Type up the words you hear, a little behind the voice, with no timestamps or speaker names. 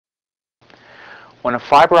When a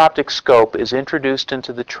fiber optic scope is introduced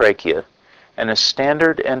into the trachea and a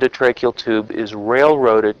standard endotracheal tube is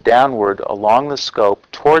railroaded downward along the scope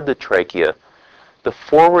toward the trachea, the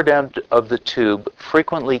forward end of the tube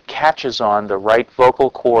frequently catches on the right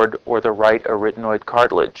vocal cord or the right arytenoid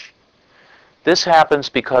cartilage. This happens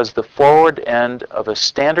because the forward end of a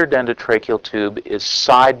standard endotracheal tube is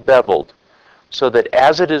side beveled, so that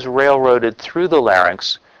as it is railroaded through the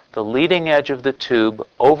larynx, the leading edge of the tube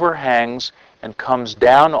overhangs and comes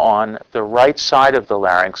down on the right side of the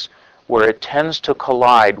larynx, where it tends to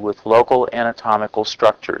collide with local anatomical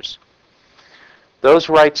structures. Those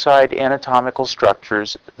right side anatomical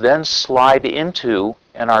structures then slide into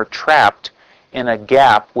and are trapped in a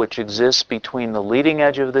gap which exists between the leading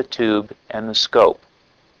edge of the tube and the scope.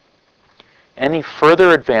 Any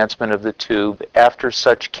further advancement of the tube after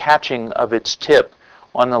such catching of its tip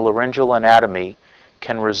on the laryngeal anatomy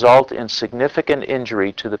can result in significant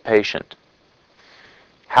injury to the patient.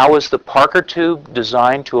 How is the Parker tube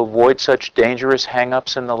designed to avoid such dangerous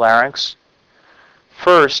hang-ups in the larynx?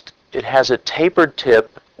 First, it has a tapered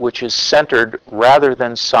tip which is centered rather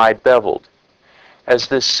than side beveled. As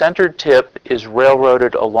this centered tip is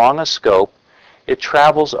railroaded along a scope, it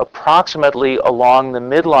travels approximately along the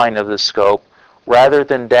midline of the scope rather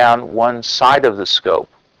than down one side of the scope.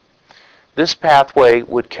 This pathway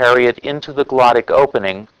would carry it into the glottic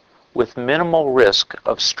opening with minimal risk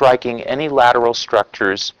of striking any lateral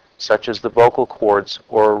structures such as the vocal cords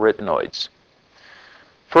or arytenoids.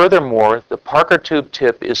 Furthermore, the Parker tube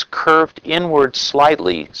tip is curved inward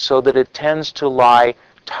slightly so that it tends to lie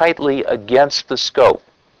tightly against the scope.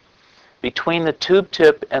 Between the tube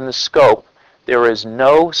tip and the scope, there is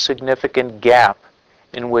no significant gap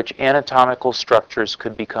in which anatomical structures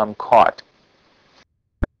could become caught.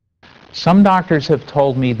 Some doctors have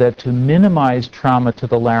told me that to minimize trauma to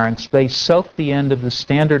the larynx, they soak the end of the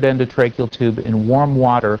standard endotracheal tube in warm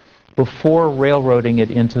water before railroading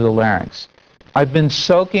it into the larynx. I've been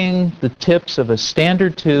soaking the tips of a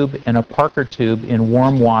standard tube and a Parker tube in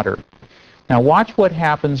warm water. Now watch what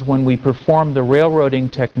happens when we perform the railroading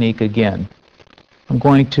technique again. I'm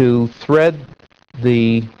going to thread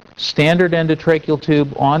the standard endotracheal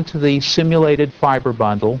tube onto the simulated fiber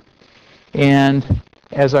bundle, and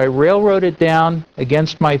as I railroad it down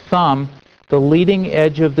against my thumb, the leading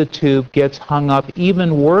edge of the tube gets hung up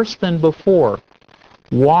even worse than before.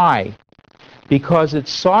 Why? Because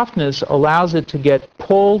its softness allows it to get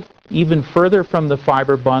pulled even further from the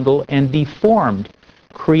fiber bundle and deformed,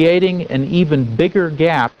 creating an even bigger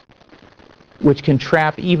gap which can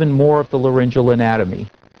trap even more of the laryngeal anatomy.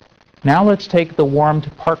 Now let's take the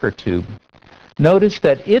warmed Parker tube. Notice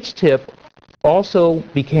that its tip also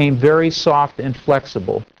became very soft and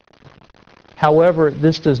flexible. However,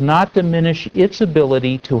 this does not diminish its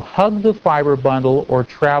ability to hug the fiber bundle or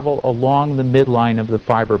travel along the midline of the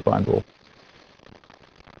fiber bundle.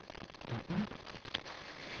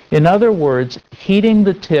 In other words, heating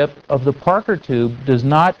the tip of the Parker tube does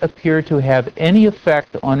not appear to have any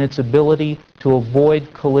effect on its ability to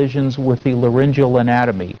avoid collisions with the laryngeal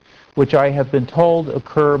anatomy, which I have been told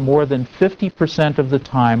occur more than 50% of the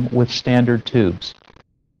time with standard tubes.